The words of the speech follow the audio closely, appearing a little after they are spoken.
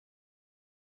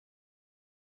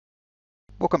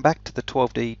Welcome back to the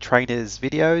 12D Trainers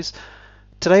videos.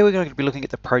 Today we're going to be looking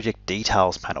at the Project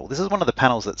Details panel. This is one of the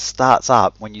panels that starts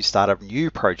up when you start a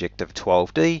new project of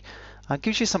 12D. It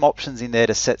gives you some options in there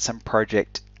to set some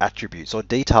project attributes or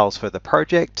details for the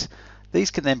project. These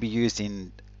can then be used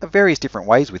in various different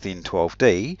ways within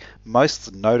 12D.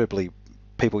 Most notably,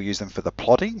 people use them for the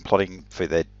plotting for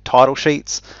their title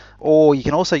sheets, or you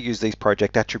can also use these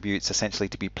project attributes essentially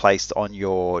to be placed on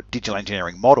your digital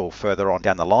engineering model further on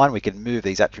down the line. We can move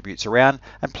these attributes around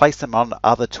and place them on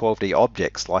other 12D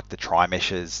objects like the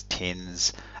tri-meshes,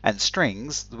 tins, and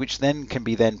strings, which then can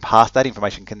be passed, that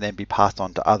information can then be passed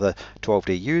on to other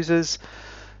 12D users.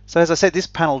 So as I said, this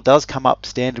panel does come up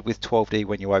standard with 12D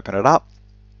when you open it up.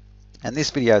 And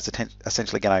this video is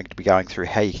essentially going to be going through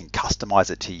how you can customize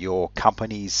it to your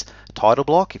company's title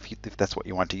block if that's what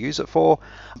you want to use it for.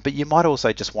 But you might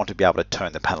also just want to be able to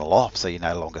turn the panel off so you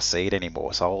no longer see it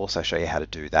anymore. So I'll also show you how to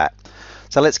do that.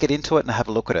 So let's get into it and have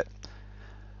a look at it.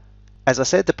 As I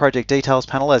said, the project details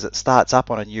panel, as it starts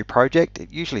up on a new project,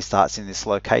 it usually starts in this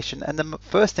location. And the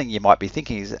first thing you might be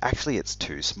thinking is actually it's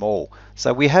too small.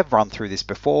 So we have run through this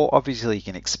before. Obviously you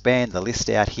can expand the list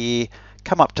out here,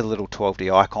 come up to the little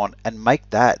 12D icon and make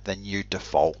that the new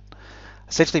default.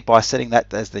 Essentially by setting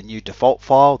that as the new default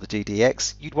file, the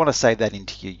DDX, you'd want to save that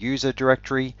into your user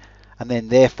directory, and then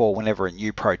therefore whenever a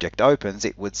new project opens,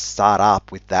 it would start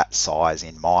up with that size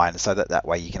in mind, so that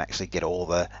way you can actually get all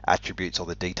the attributes or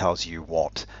the details you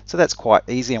want. So that's quite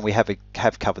easy, and we have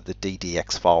covered the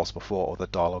DDX files before, or the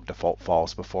dialog default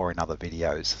files before in other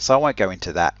videos, so I won't go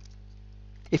into that.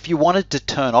 If you wanted to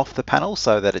turn off the panel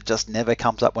so that it just never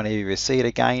comes up whenever you see it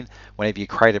again, whenever you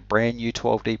create a brand new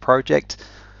 12D project,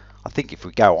 I think if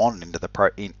we go on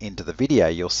into the video,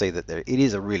 you'll see that it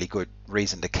is a really good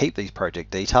reason to keep these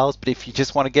project details. But if you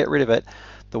just want to get rid of it,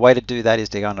 the way to do that is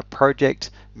to go into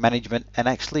Project Management and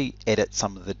actually edit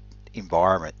some of the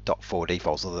environment.4d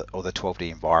files or the 12D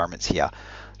environments here.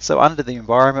 So under the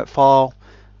environment file,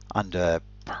 under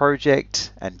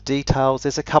project and details,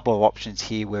 there's a couple of options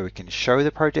here where we can show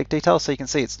the project details. So you can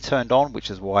see it's turned on, which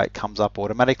is why it comes up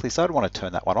automatically. So I don't want to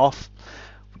turn that one off.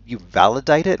 You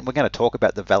validate it, and we're going to talk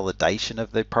about the validation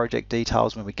of the project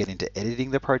details when we get into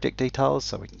editing the project details,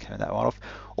 so we can turn that one off.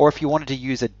 Or if you wanted to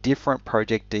use a different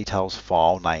project details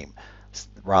file name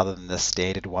rather than the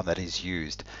standard one that is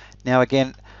used. Now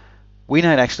again, we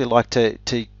don't actually like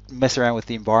to mess around with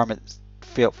the environment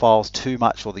files too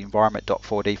much, or the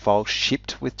environment.4d file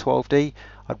shipped with 12D.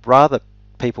 I'd rather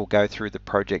people go through the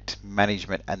project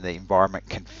management and the environment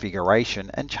configuration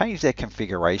and change their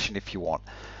configuration if you want.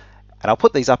 And I'll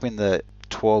put these up in the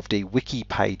 12D wiki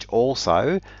page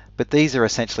also, but these are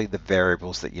essentially the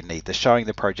variables that you need. They're showing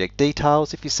the project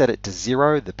details. If you set it to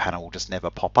 0, the panel will just never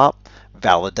pop up.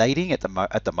 Validating, at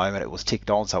the moment it was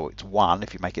ticked on, so it's 1.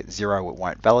 If you make it 0, it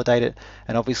won't validate it.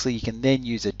 And obviously you can then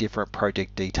use a different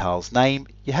project details name.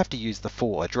 You have to use the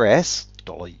full address,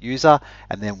 $user,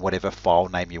 and then whatever file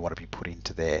name you want to be put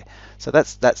into there. So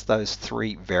that's those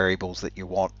 3 variables that you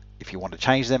want. If you want to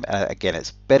change them, again,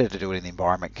 it's better to do it in the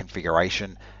environment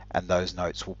configuration, and those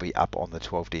notes will be up on the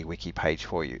 12D wiki page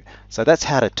for you. So that's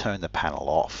how to turn the panel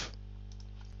off.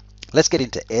 Let's get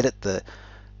into edit the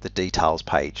details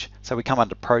page. So we come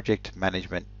under Project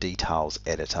Management Details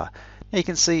Editor. Now you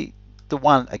can see the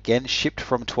one again shipped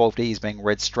from 12D is being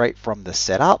read straight from the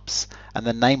setups, and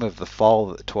the name of the file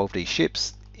that 12D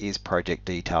ships is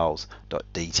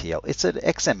projectdetails.dtl. It's an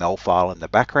XML file in the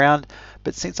background,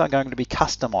 but since I'm going to be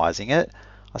customizing it,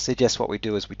 I suggest what we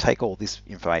do is we take all this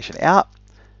information out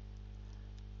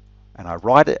and I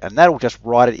write it, and that'll just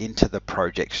write it into the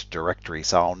projects directory.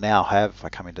 So I'll now have, if I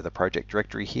come into the project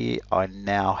directory here, I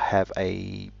now have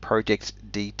a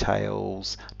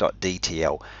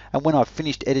projectdetails.dtl. And when I've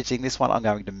finished editing this one, I'm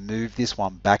going to move this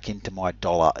one back into my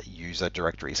 $user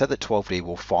directory so that 12D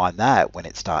will find that when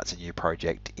it starts a new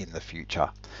project in the future.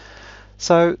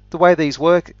 So the way these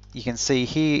work, you can see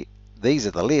here, these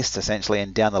are the lists essentially,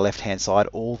 and down the left hand side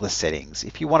all the settings.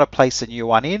 If you want to place a new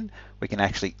one in, we can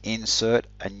actually insert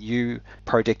a new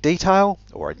project detail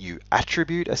or a new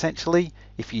attribute essentially.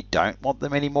 If you don't want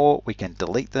them anymore, we can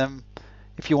delete them.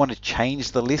 If you want to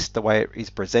change the list the way it is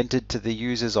presented to the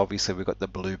users, obviously we've got the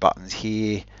blue buttons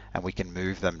here, and we can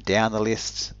move them down the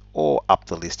list or up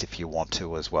the list if you want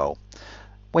to as well.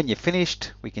 When you're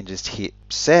finished, we can just hit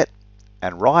set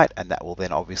and write, and that will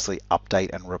then obviously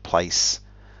update and replace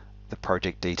the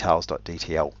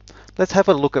projectdetails.dtl. Let's have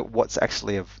a look at what's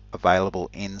actually available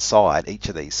inside each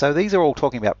of these. So these are all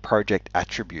talking about project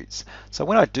attributes. So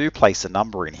when I do place a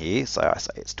number in here, so I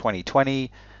say it's 2020,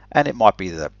 and it might be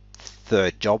the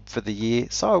 3rd job for the year,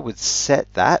 so I would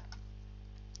set that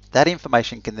That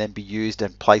information can then be used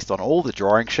and placed on all the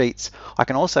drawing sheets. I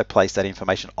can also place that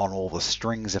information on all the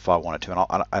strings if I wanted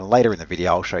to, and later in the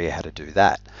video I'll show you how to do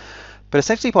that. But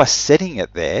essentially by setting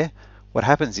it there, what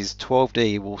happens is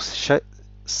 12D will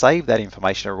save that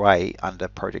information away under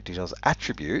project details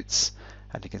attributes,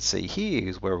 and you can see here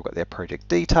is where we've got their project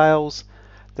details,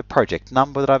 the project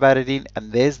number that I've added in,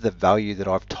 and there's the value that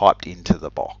I've typed into the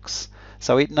box.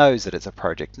 So it knows that it's a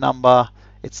project number,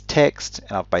 it's text,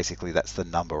 and that's the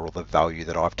number or the value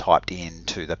that I've typed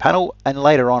into the panel, and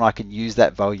later on I can use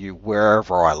that value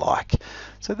wherever I like.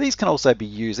 So these can also be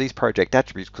used, these project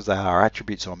attributes, because they are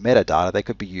attributes or metadata, they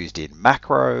could be used in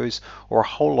macros or a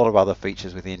whole lot of other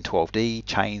features within 12D,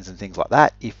 chains and things like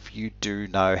that, if you do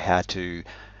know how to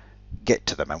get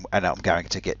to them, and I'm going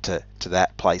to get to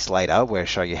that place later where I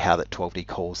show you how that 12D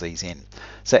calls these in.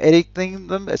 So editing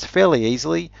them, it's fairly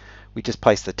easily. We just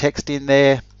place the text in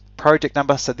there, project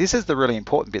number. So this is the really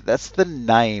important bit. That's the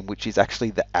name, which is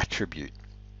actually the attribute,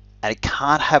 and it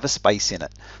can't have a space in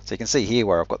it. So you can see here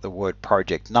where I've got the word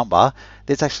project number,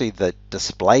 there's actually the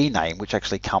display name, which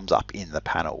actually comes up in the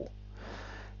panel.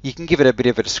 You can give it a bit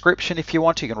of a description if you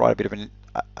want to. You can write a bit of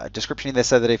a description in there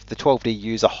so that if the 12D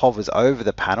user hovers over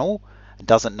the panel and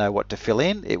doesn't know what to fill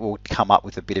in, it will come up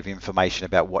with a bit of information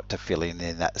about what to fill in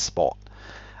that spot.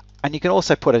 And you can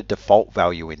also put a default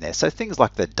value in there. So things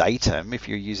like the datum, if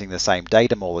you're using the same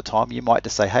datum all the time, you might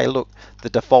just say, hey, look, the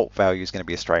default value is going to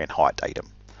be Australian height datum.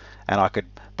 And I could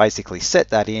basically set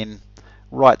that in,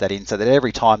 write that in so that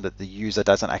every time that the user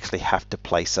doesn't actually have to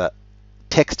place a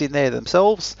text in there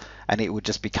themselves, and it would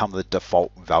just become the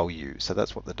default value. So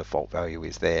that's what the default value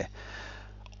is there.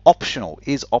 Optional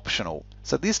is optional.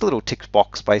 So this little tick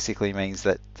box basically means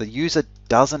that the user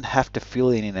doesn't have to fill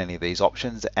in any of these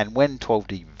options, and when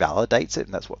 12D validates it,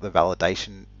 and that's what the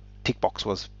validation tick box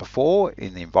was before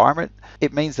in the environment,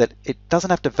 it means that it doesn't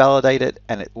have to validate it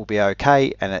and it will be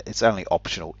okay, and it's only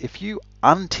optional. If you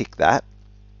untick that,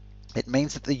 it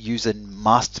means that the user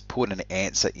must put an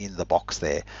answer in the box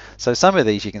there. So some of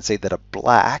these you can see that are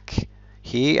black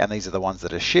here, and these are the ones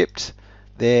that are shipped.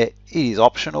 There, it is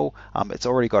optional. It's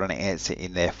already got an answer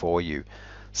in there for you.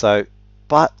 So,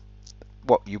 but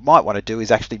what you might want to do is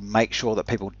actually make sure that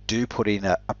people do put in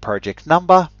a project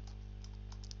number,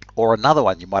 or another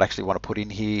one you might actually want to put in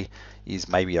here is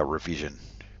maybe a revision.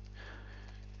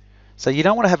 So you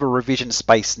don't want to have a revision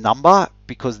space number,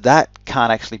 because that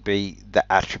can't actually be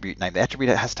the attribute name. The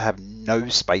attribute has to have no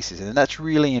spaces in it, and that's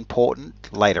really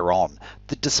important later on.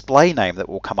 The display name that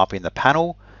will come up in the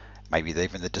panel, maybe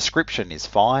even the description is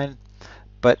fine,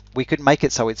 but we could make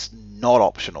it so it's not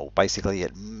optional. Basically,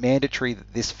 it's mandatory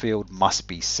that this field must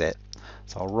be set.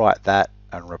 So I'll write that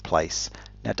and replace.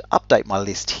 Now to update my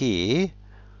list here,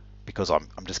 because I'm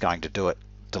just going to do it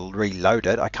to reload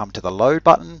it, I come to the load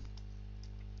button,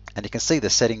 and you can see the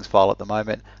settings file at the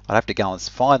moment. I'd have to go and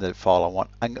find the file I want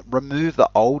and remove the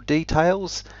old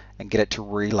details and get it to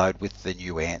reload with the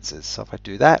new answers. So if I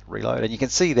do that, reload, and you can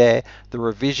see there the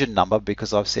revision number,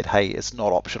 because I've said, hey, it's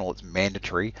not optional, it's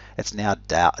mandatory. It's now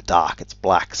dark, it's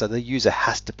black. So the user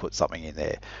has to put something in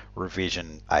there.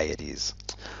 Revision A it is.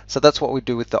 So that's what we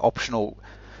do with the optional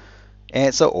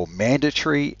answer or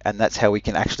mandatory, and that's how we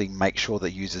can actually make sure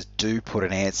that users do put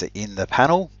an answer in the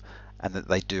panel, and that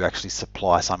they do actually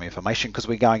supply some information, because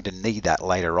we're going to need that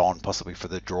later on, possibly for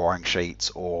the drawing sheets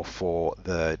or for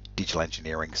the digital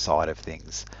engineering side of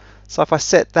things. So if I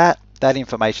set that, that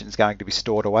information is going to be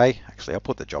stored away. Actually, I'll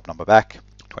put the job number back,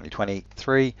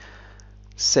 2023,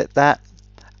 set that,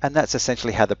 and that's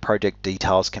essentially how the project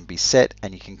details can be set,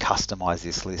 and you can customize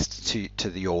this list to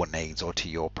your needs or to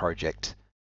your project.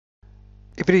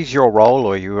 If it is your role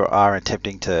or you are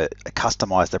attempting to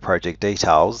customize the project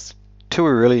details, two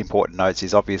really important notes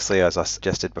is obviously, as I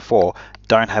suggested before,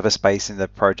 don't have a space in the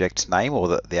project name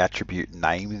or the attribute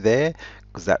name there,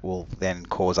 because that will then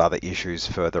cause other issues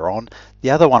further on.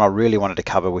 The other one I really wanted to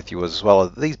cover with you as well are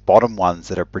these bottom ones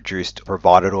that are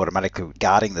provided automatically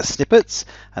regarding the snippets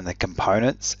and the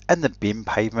components and the BIM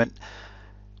pavement.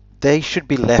 They should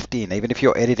be left in. Even if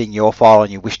you're editing your file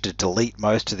and you wish to delete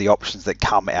most of the options that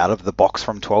come out of the box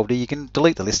from 12D, you can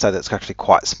delete the list so that's actually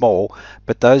quite small,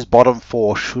 but those bottom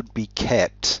four should be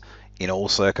kept in all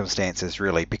circumstances,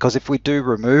 really, because if we do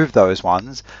remove those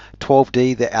ones,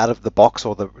 12D, the out of the box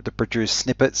or the produced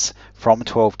snippets from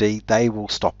 12D, they will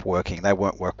stop working. They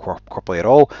won't work properly at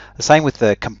all. The same with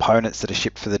the components that are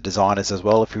shipped for the designers as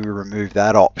well. If we remove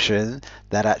that option,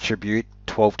 that attribute,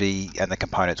 12D and the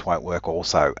components won't work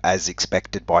also as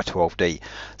expected by 12D.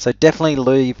 So definitely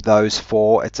leave those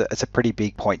four. It's a pretty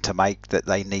big point to make that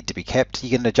they need to be kept.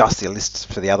 You can adjust the lists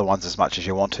for the other ones as much as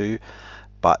you want to,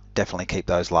 but definitely keep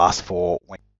those last four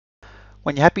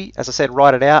When you're happy, as I said,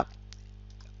 write it out.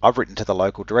 I've written to the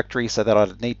local directory so that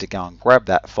I need to go and grab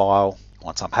that file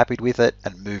once I'm happy with it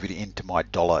and move it into my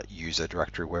 $user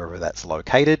directory, wherever that's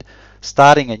located.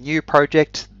 Starting a new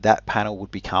project, that panel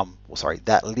would become, or sorry,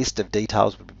 that list of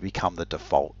details would become the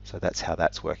default. So that's how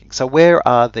that's working. So where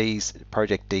are these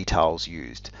project details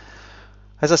used?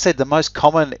 As I said, the most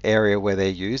common area where they're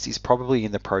used is probably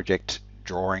in the project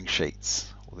drawing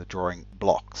sheets or the drawing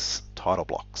blocks, title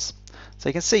blocks. So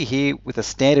you can see here with a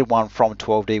standard one from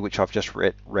 12D, which I've just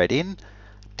read in,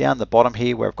 down the bottom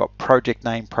here where I've got project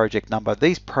name, project number,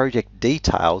 these project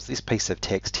details, this piece of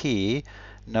text here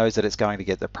knows that it's going to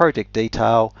get the project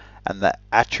detail, and the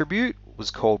attribute was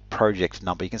called project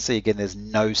number. You can see again there's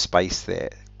no space there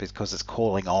because it's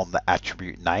calling on the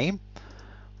attribute name.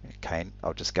 Okay,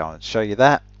 I'll just go and show you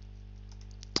that,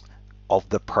 of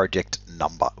the project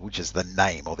number, which is the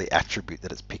name or the attribute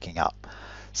that it's picking up.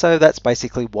 So that's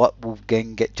basically what will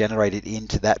then get generated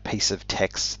into that piece of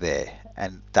text there,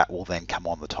 and that will then come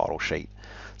on the title sheet.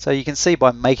 So you can see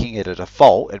by making it a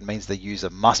default, it means the user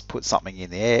must put something in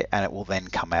there and it will then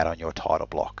come out on your title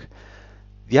block.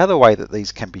 The other way that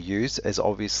these can be used is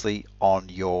obviously on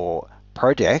your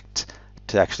project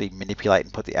to actually manipulate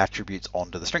and put the attributes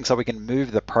onto the string. So we can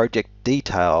move the project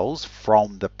details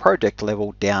from the project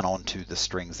level down onto the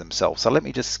strings themselves. So let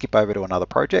me just skip over to another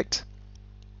project.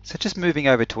 So just moving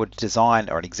over to a design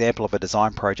or an example of a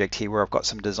design project here where I've got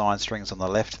some design strings on the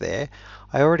left there.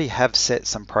 I already have set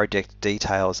some project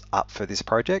details up for this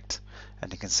project,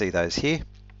 and you can see those here.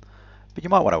 But you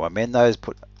might want to amend those,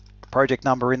 put the project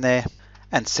number in there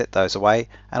and set those away.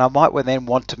 And I might then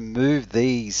want to move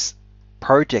these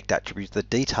project attributes, the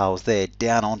details there,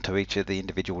 down onto each of the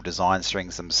individual design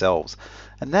strings themselves.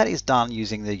 And that is done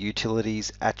using the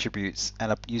utilities attributes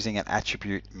and using an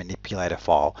attribute manipulator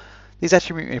file. These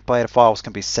attribute manipulator files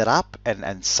can be set up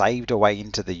and saved away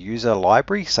into the user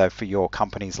library, so for your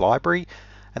company's library,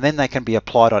 and then they can be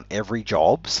applied on every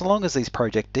job so long as these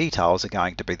project details are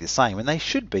going to be the same, and they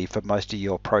should be for most of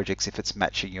your projects if it's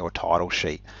matching your title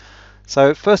sheet.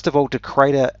 So first of all, to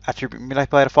create an attribute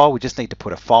manipulator file, we just need to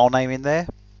put a file name in there,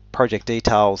 project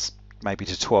details maybe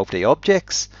to 12D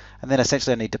objects, and then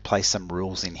essentially I need to place some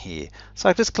rules in here. So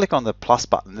I just click on the plus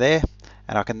button there,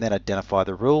 and I can then identify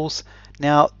the rules.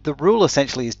 Now the rule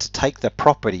essentially is to take the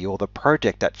property or the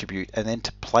project attribute and then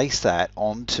to place that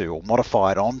onto or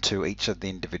modify it onto each of the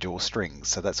individual strings.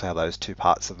 So that's how those two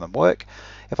parts of them work.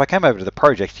 If I came over to the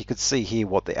project, you could see here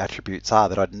what the attributes are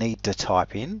that I'd need to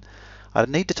type in. I'd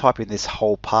need to type in this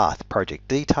whole path, project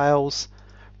details,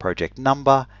 project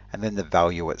number, and then the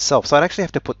value itself. So I'd actually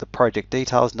have to put the project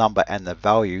details, number, and the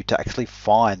value to actually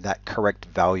find that correct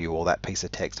value or that piece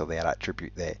of text or that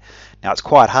attribute there. Now it's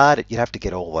quite hard. You'd have to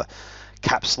get all the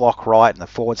caps lock right and the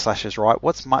forward slashes right.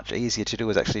 What's much easier to do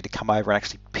is actually to come over and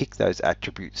actually pick those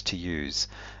attributes to use.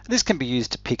 And this can be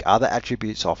used to pick other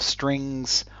attributes off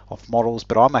strings, off models,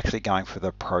 but I'm actually going for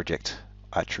the project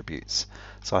attributes.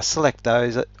 So I select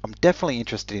those. I'm definitely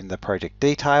interested in the project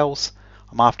details.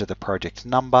 I'm after the project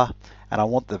number, and I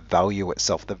want the value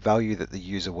itself, the value that the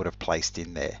user would have placed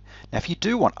in there. Now if you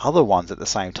do want other ones at the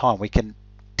same time, we can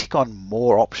tick on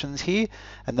more options here,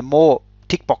 and the more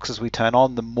tick boxes we turn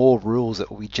on, the more rules that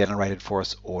will be generated for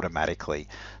us automatically.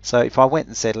 So if I went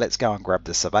and said let's go and grab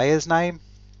the surveyor's name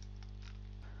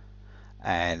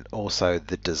and also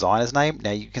the designer's name.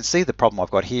 Now you can see the problem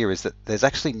I've got here is that there's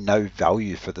actually no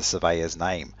value for the surveyor's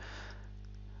name.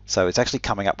 So it's actually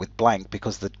coming up with blank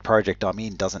because the project I'm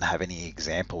in doesn't have any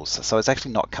examples. So it's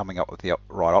actually not coming up with the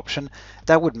right option.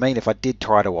 That would mean if I did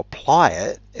try to apply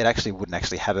it, it actually wouldn't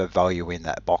actually have a value in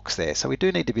that box there. So we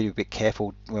do need to be a bit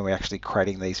careful when we're actually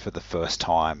creating these for the first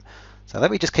time. So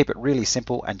let me just keep it really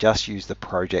simple and just use the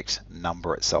project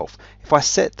number itself. If I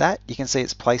set that, you can see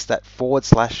it's placed that forward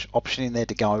slash option in there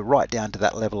to go right down to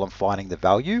that level of finding the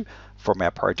value from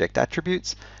our project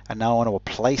attributes. And now I want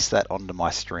to place that onto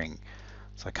my string.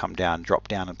 So I come down, drop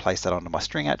down and place that onto my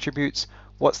string attributes.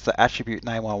 What's the attribute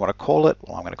name I want to call it?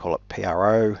 Well, I'm going to call it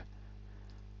PRO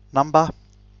number.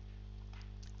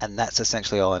 And that's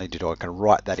essentially all I need to do. I can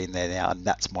write that in there now, and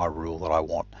that's my rule that I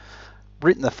want.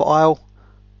 Written the file,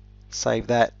 save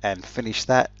that and finish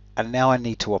that. And now I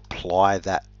need to apply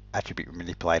that attribute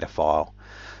manipulator file.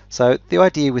 So the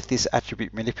idea with this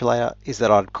attribute manipulator is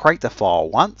that I'd create the file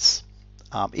once.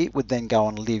 It would then go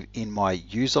and live in my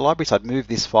user library. So I'd move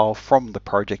this file from the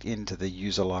project into the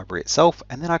user library itself,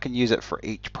 and then I can use it for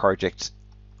each project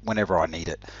whenever I need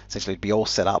it. Essentially it'd be all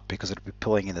set up because it'd be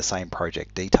pulling in the same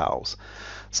project details.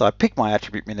 So I pick my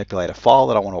attribute manipulator file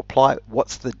that I want to apply.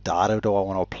 What's the data do I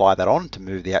want to apply that on to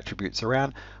move the attributes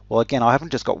around? Well, again, I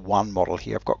haven't just got one model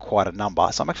here, I've got quite a number.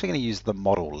 So I'm actually going to use the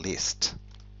model list.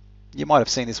 You might have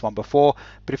seen this one before,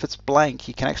 but if it's blank,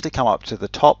 you can actually come up to the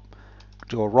top,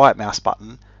 do a right mouse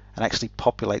button, and actually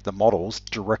populate the models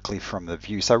directly from the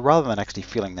view. So rather than actually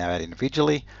filling them out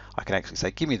individually, I can actually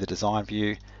say, give me the design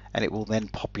view, and it will then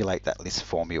populate that list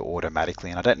for me automatically.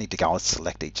 And I don't need to go and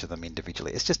select each of them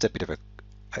individually. It's just a bit of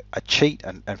a cheat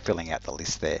and filling out the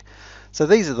list there. So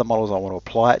these are the models I want to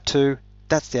apply it to.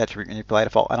 That's the attribute manipulator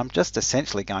file, and I'm just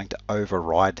essentially going to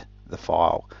override the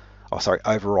file. Oh, sorry,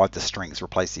 override the strings,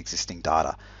 replace the existing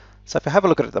data. So if I have a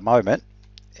look at it at the moment,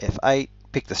 F8,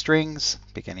 pick the strings,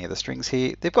 pick any of the strings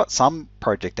here. They've got some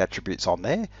project attributes on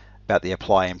there about the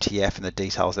apply MTF and the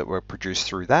details that were produced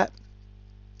through that.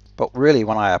 But really,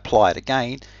 when I apply it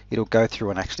again, it'll go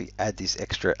through and actually add this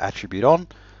extra attribute on.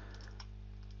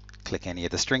 Click any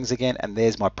of the strings again, and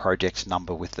there's my project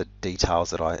number with the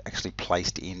details that I actually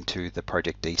placed into the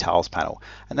project details panel.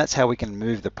 And that's how we can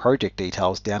move the project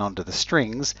details down onto the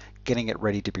strings, getting it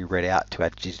ready to be read out to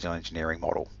our digital engineering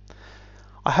model.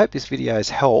 I hope this video has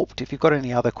helped. If you've got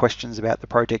any other questions about the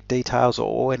project details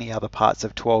or any other parts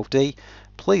of 12D,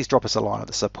 please drop us a line of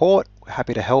the support. We're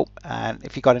happy to help. And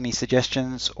if you've got any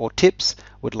suggestions or tips,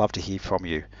 we'd love to hear from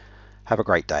you. Have a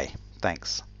great day.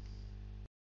 Thanks.